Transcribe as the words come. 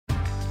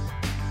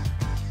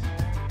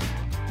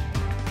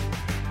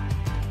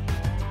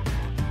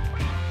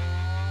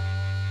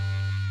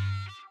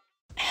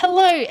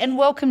Hello and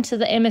welcome to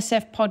the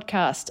MSF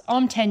podcast.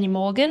 I'm Tanya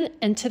Morgan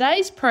and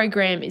today's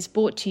program is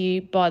brought to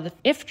you by the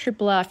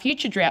FRRR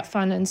Future Drought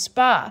Fund and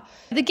SPA.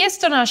 The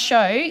guest on our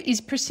show is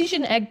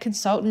Precision Ag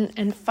consultant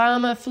and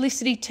farmer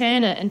Felicity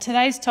Turner, and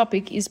today's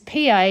topic is PA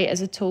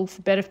as a tool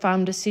for better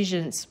farm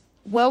decisions.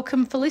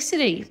 Welcome,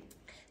 Felicity.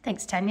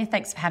 Thanks, Tanya.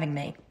 Thanks for having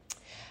me.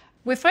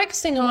 We're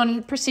focusing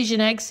on precision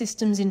ag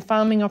systems in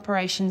farming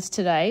operations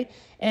today,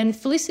 and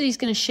Felicity is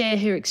going to share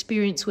her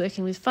experience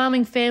working with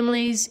farming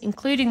families,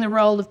 including the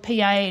role of PA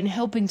in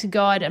helping to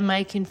guide and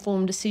make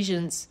informed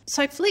decisions.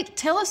 So, Flick,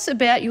 tell us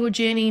about your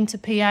journey into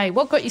PA.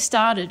 What got you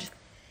started?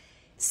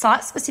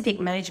 Site-specific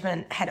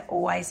management had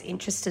always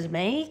interested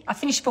me. I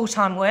finished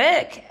full-time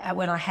work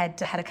when I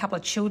had a couple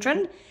of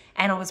children,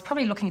 and I was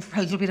probably looking for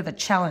a little bit of a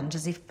challenge,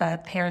 as if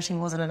parenting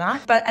wasn't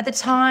enough. But at the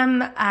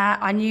time,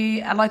 I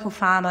knew a local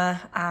farmer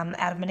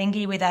out of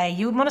Menangi with a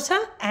yield monitor,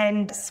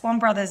 and Swan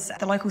Brothers,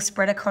 the local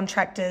spreader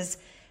contractors,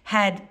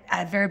 had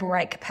a variable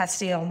rate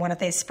capacity on one of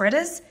their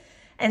spreaders.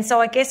 And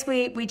so I guess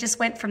we just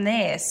went from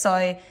there.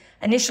 So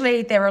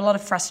initially, there were a lot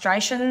of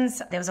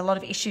frustrations. There was a lot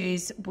of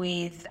issues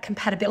with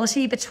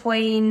compatibility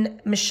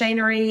between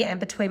machinery and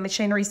between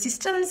machinery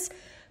systems.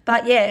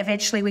 But yeah,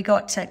 eventually we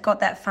got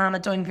that farmer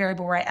doing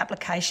variable rate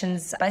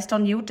applications based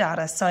on yield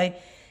data. So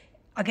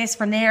I guess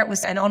from there it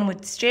was an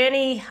onwards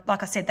journey.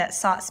 Like I said, that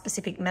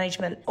site-specific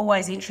management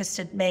always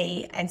interested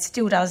me and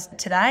still does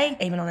today,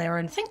 even on their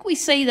own. I think we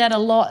see that a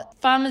lot.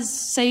 Farmers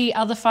see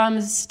other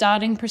farmers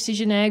starting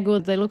precision ag, or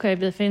they look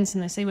over the fence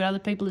and they see what other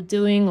people are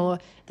doing, or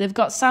they've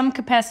got some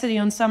capacity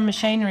on some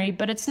machinery,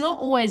 but it's not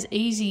always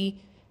easy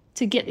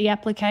to get the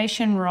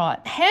application right.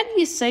 How do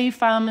you see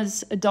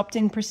farmers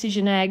adopting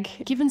precision ag,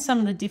 given some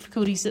of the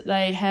difficulties that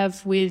they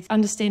have with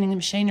understanding the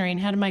machinery and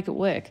how to make it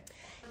work?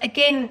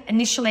 Again,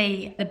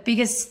 initially, the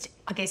biggest,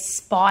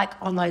 spike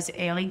on those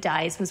early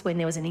days was when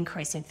there was an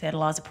increase in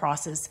fertiliser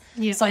prices.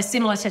 Yep. So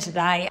similar to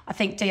today, I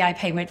think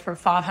DAP went from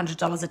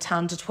 $500 a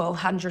tonne to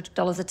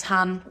 $1,200 a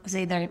tonne. It was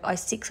either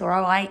 06 or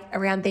 08,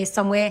 around there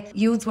somewhere.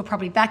 Yields were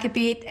probably back a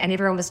bit and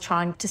everyone was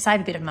trying to save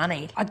a bit of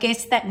money. I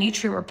guess that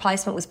nutrient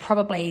replacement was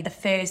probably the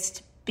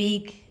first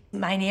big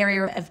main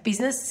area of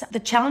business. The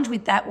challenge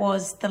with that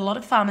was that a lot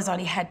of farmers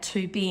only had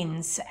 2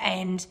 bins,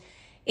 and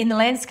in the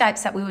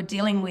landscapes that we were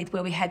dealing with,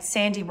 where we had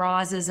sandy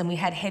rises and we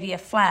had heavier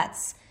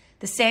flats,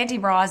 the sandy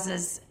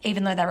rises,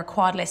 even though they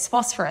required less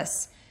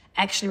phosphorus,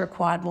 actually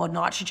required more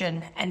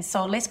nitrogen. And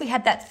so unless we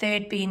had that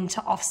third bin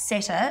to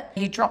offset it,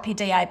 you drop your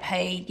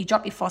DAP, you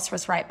drop your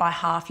phosphorus rate by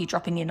half, you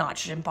drop in your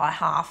nitrogen by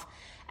half.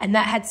 And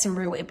that had some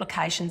real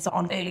implications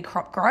on early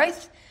crop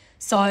growth.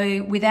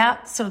 So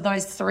without sort of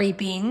those 3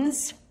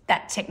 bins,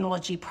 that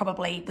technology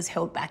probably was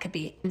held back a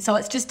bit. And so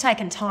it's just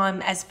taken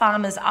time as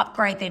farmers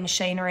upgrade their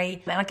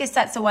machinery. And I guess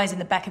that's always in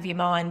the back of your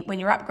mind when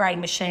you're upgrading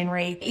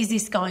machinery. Is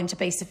this going to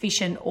be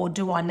sufficient, or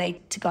do I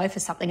need to go for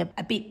something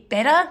a bit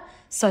better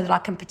so that I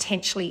can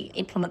potentially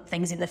implement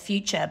things in the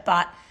future?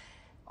 But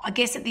I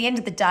guess at the end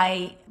of the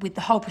day, with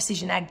the whole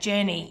precision ag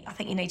journey, I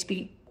think you need to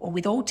be, or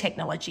with all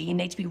technology, you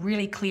need to be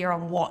really clear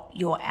on what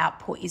your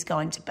output is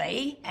going to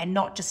be and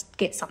not just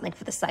get something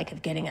for the sake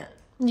of getting it.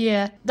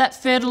 Yeah, that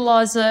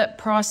fertiliser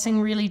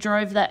pricing really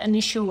drove that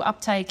initial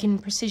uptake in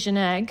precision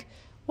ag.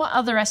 What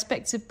other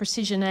aspects of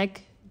precision ag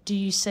do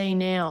you see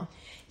now?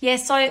 Yeah,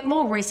 so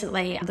more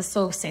recently, the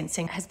soil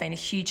sensing has been a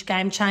huge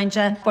game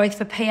changer, both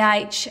for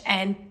pH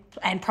and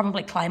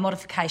probably clay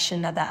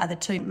modification are the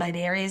 2 main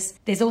areas.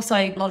 There's also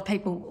a lot of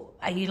people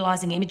are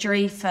utilising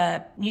imagery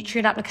for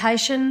nutrient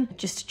application,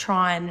 just to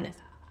try and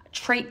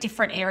treat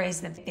different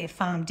areas of their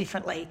farm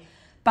differently.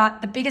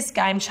 But the biggest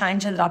game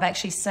changer that I've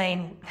actually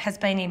seen has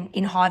been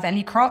in high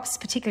value crops,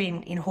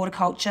 particularly in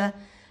horticulture,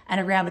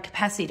 and around the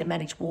capacity to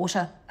manage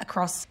water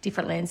across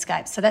different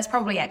landscapes. So that's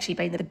probably actually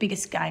been the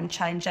biggest game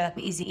changer,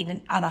 is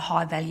in other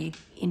high value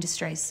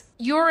industries.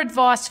 Your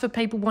advice for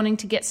people wanting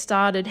to get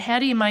started, how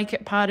do you make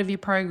it part of your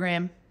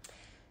program?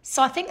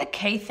 So I think the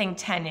key thing,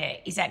 Tanya,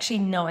 is actually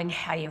knowing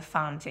how your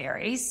farm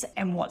varies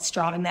and what's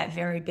driving that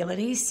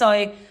variability.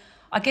 So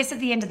I guess at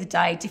the end of the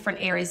day,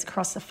 different areas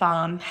across the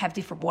farm have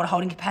different water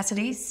holding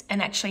capacities,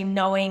 and actually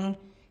knowing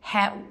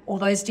how all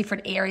those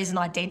different areas and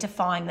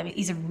identifying them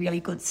is a really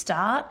good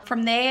start.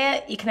 From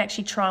there, you can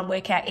actually try and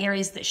work out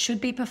areas that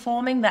should be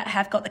performing, that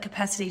have got the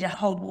capacity to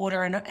hold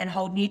water and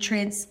hold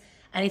nutrients.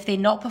 And if they're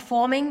not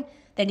performing,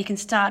 then you can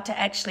start to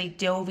actually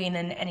delve in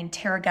and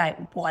interrogate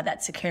why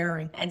that's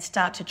occurring and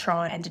start to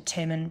try and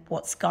determine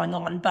what's going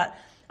on. But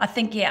I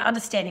think,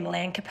 understanding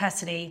land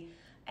capacity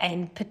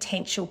and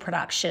potential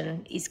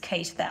production is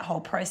key to that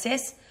whole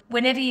process.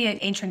 Whenever you're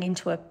entering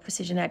into a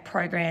precision ag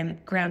program,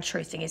 ground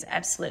truthing is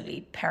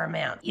absolutely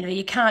paramount.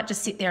 You can't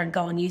just sit there and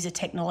go and use a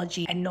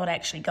technology and not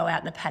actually go out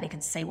in the paddock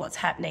and see what's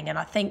happening. And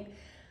I think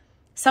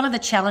some of the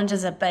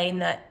challenges have been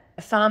that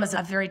farmers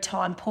are very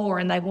time poor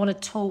and they want a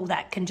tool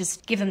that can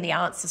just give them the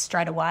answer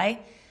straight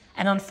away.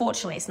 And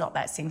unfortunately, it's not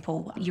that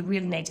simple. You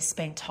really need to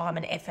spend time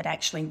and effort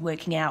actually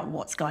working out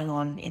what's going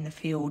on in the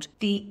field.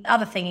 The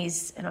other thing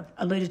is, and I've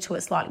alluded to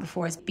it slightly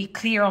before, is be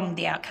clear on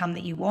the outcome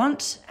that you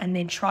want and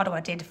then try to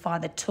identify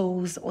the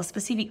tools or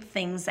specific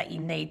things that you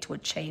need to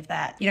achieve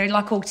that. You know,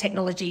 like all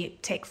technology,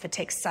 tech for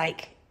tech's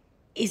sake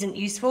isn't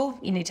useful.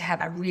 You need to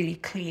have a really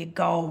clear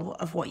goal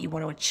of what you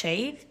want to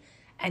achieve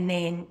and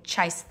then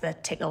chase the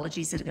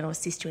technologies that are going to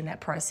assist you in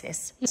that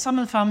process. Some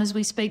of the farmers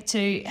we speak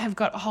to have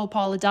got a whole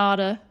pile of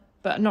data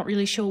but not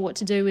really sure what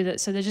to do with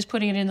it. So they're just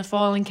putting it in the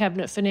filing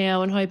cabinet for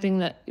now and hoping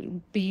that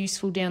it'll be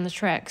useful down the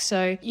track.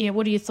 So, yeah,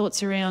 what are your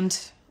thoughts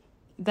around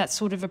that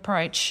sort of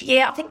approach?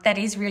 Yeah, I think that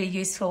is really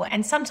useful.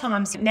 And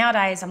sometimes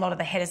nowadays a lot of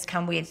the headers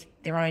come with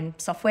their own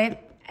software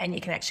and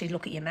you can actually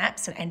look at your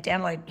maps and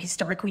download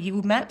historical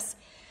yield maps.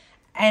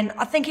 And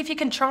I think if you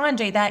can try and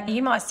do that,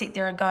 you might sit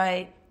there and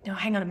go, oh,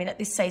 hang on a minute,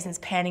 this season's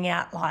panning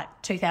out like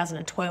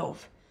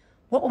 2012.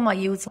 What were my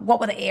yields? What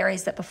were the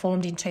areas that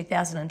performed in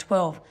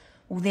 2012?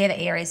 Well, they're the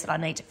areas that I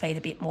need to feed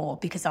a bit more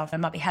because I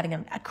might be having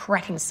a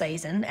cracking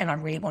season and I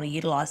really want to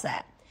utilise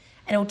that.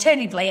 And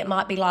alternatively, it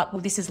might be like,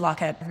 well, this is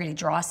like a really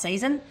dry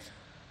season.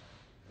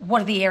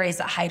 What are the areas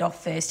that hate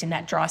off first in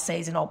that dry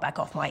season? I'll back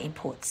off my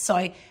inputs.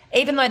 So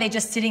even though they're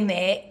just sitting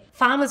there,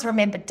 farmers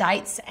remember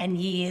dates and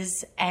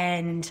years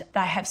and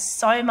they have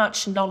so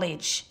much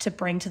knowledge to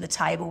bring to the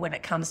table when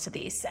it comes to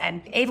this.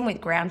 And even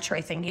with ground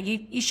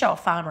truthing, you show a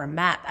farmer a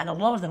map and a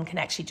lot of them can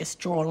actually just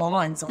draw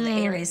lines on the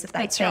areas that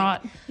they think.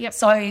 Right. Yep.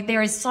 So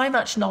there is so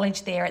much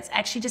knowledge there. It's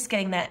actually just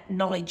getting that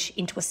knowledge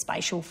into a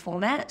spatial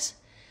format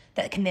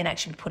that can then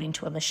actually be put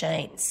into a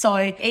machine. So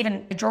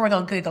even drawing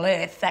on Google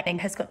Earth, that thing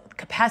has got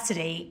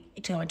capacity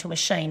to go into a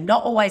machine,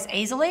 not always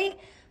easily,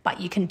 but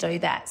you can do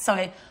that.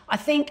 So I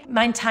think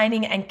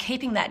maintaining and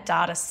keeping that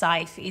data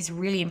safe is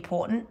really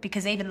important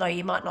because even though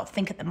you might not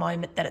think at the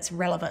moment that it's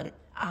relevant,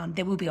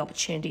 there will be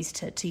opportunities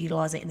to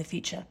utilise it in the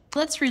future.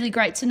 That's really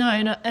great to know.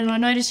 And I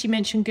noticed you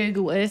mentioned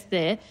Google Earth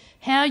there.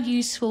 How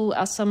useful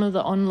are some of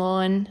the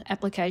online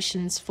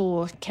applications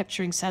for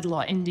capturing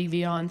satellite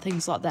NDVI and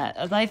things like that?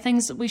 Are they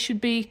things that we should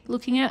be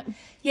looking at?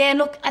 Yeah,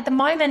 look, at the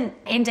moment,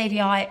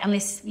 NDVI,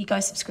 unless you go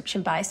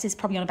subscription-based, is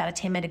probably on about a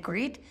 10-metre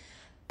grid.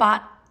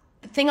 But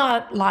the thing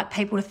I like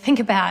people to think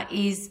about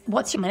is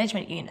what's your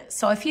management unit?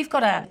 So if you've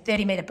got a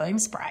 30-metre boom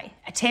spray,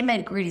 a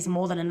 10-metre grid is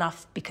more than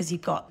enough because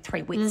you've got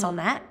 3 widths on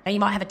that. And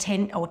you might have a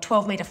 10 or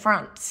 12-metre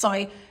front. So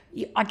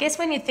I guess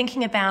when you're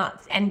thinking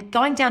about, and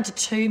going down to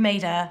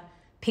 2-metre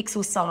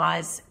pixel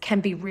size can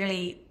be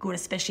really good,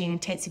 especially in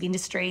intensive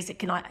industries. It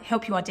can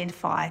help you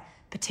identify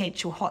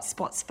potential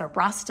hotspots for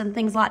rust and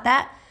things like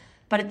that.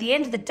 But at the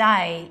end of the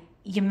day,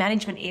 your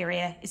management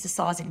area is the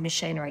size of your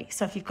machinery.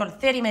 So if you've got a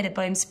 30-metre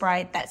boom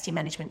spray, that's your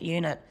management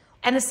unit.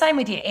 And the same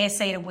with your air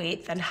seeder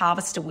width and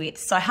harvester width.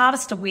 So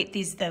harvester width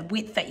is the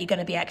width that you're going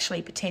to be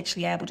actually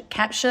potentially able to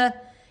capture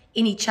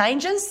any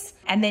changes.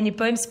 And then your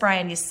boom spray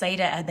and your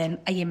seeder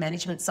are your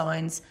management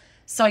zones.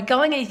 So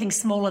going anything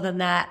smaller than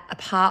that,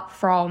 apart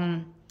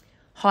from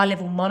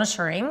high-level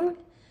monitoring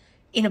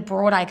in a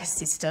broad acre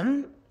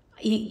system,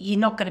 you're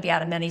not going to be able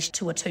to manage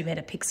to a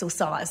 2-metre pixel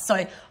size.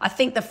 So I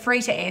think the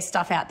free-to-air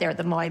stuff out there at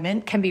the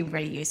moment can be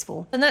really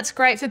useful. And that's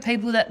great for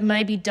people that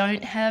maybe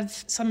don't have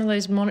some of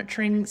those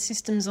monitoring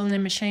systems on their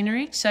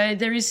machinery. So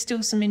there is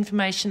still some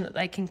information that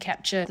they can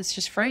capture that's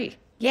just free.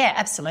 Yeah,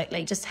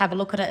 absolutely. Just have a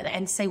look at it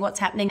and see what's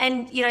happening.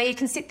 And, you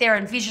can sit there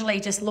and visually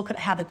just look at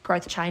how the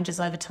growth changes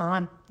over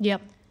time.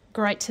 Yep.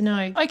 Great to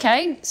know.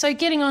 Okay, so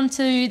getting on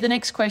to the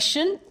next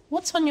question.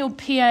 What's on your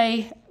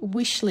PA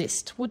wish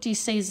list? What do you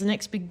see as the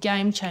next big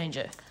game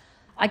changer?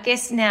 I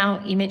guess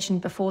now you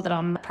mentioned before that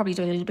I'm probably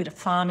doing a little bit of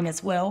farming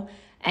as well,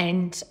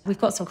 and we've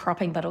got some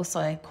cropping but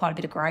also quite a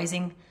bit of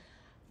grazing.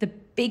 The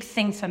big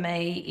thing for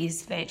me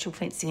is virtual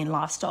fencing in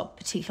livestock,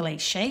 particularly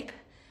sheep.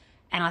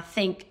 And I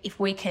think if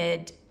we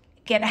could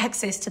get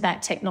access to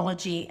that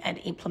technology and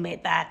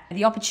implement that,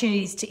 the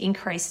opportunities to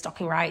increase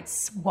stocking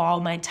rates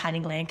while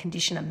maintaining land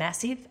condition are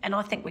massive. And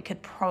I think we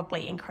could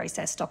probably increase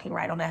our stocking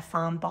rate on our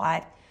farm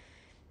by,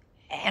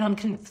 and I'm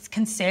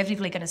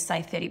conservatively going to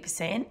say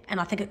 30%, and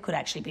I think it could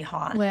actually be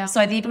higher. Wow.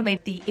 So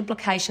the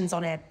implications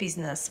on our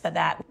business for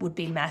that would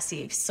be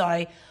massive.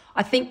 So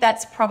I think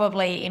that's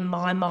probably, in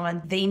my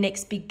mind, the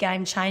next big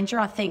game changer.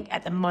 I think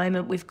at the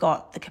moment we've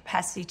got the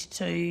capacity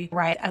to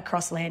rate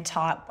across land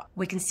type.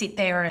 We can sit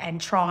there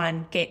and try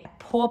and get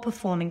poor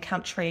performing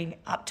country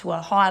up to a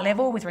higher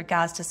level with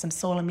regards to some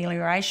soil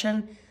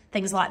amelioration,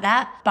 things like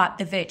that. But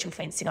the virtual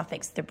fencing, I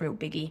think, is the real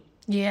biggie.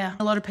 Yeah,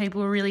 a lot of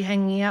people are really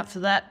hanging out for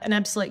that. An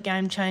absolute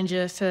game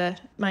changer for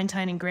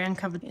maintaining ground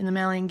cover in the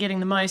Mallee and getting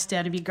the most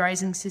out of your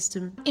grazing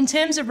system. In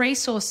terms of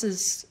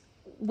resources,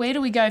 where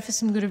do we go for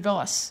some good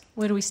advice?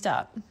 Where do we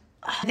start?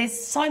 There's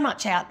so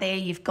much out there.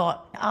 You've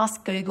got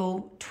Ask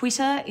Google.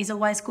 Twitter is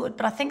always good,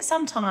 but I think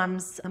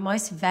sometimes the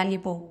most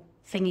valuable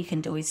thing you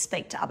can do is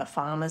speak to other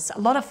farmers.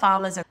 A lot of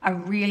farmers are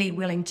really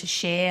willing to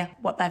share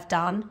what they've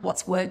done,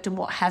 what's worked and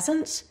what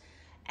hasn't.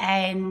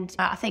 And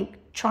I think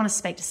trying to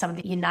speak to some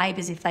of your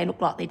neighbours if they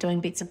look like they're doing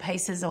bits and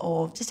pieces,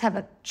 or just have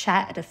a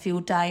chat at a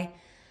field day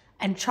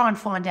and try and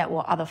find out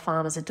what other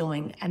farmers are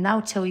doing. And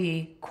they'll tell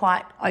you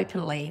quite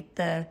openly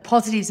the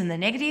positives and the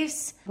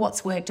negatives,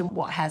 what's worked and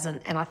what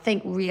hasn't. And I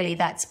think really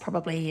that's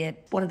probably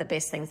one of the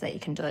best things that you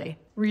can do.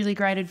 Really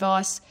great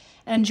advice.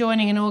 And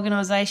joining an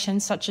organisation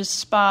such as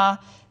SPAR,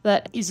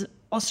 that is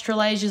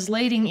Australasia's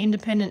leading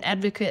independent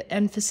advocate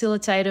and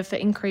facilitator for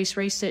increased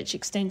research,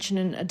 extension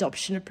and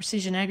adoption of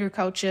precision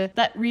agriculture,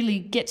 that really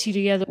gets you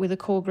together with a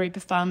core group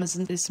of farmers,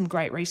 and there's some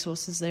great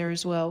resources there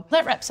as well.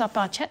 That wraps up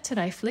our chat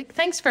today, Flick.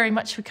 Thanks very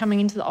much for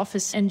coming into the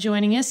office and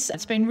joining us.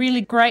 It's been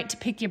really great to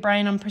pick your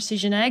brain on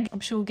precision ag.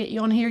 I'm sure we'll get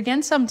you on here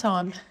again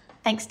sometime.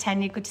 Thanks,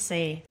 Tanya. Good to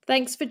see you.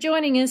 Thanks for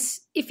joining us.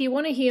 If you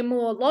want to hear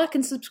more, like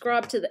and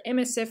subscribe to the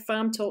MSF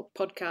Farm Talk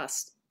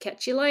podcast.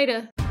 Catch you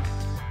later.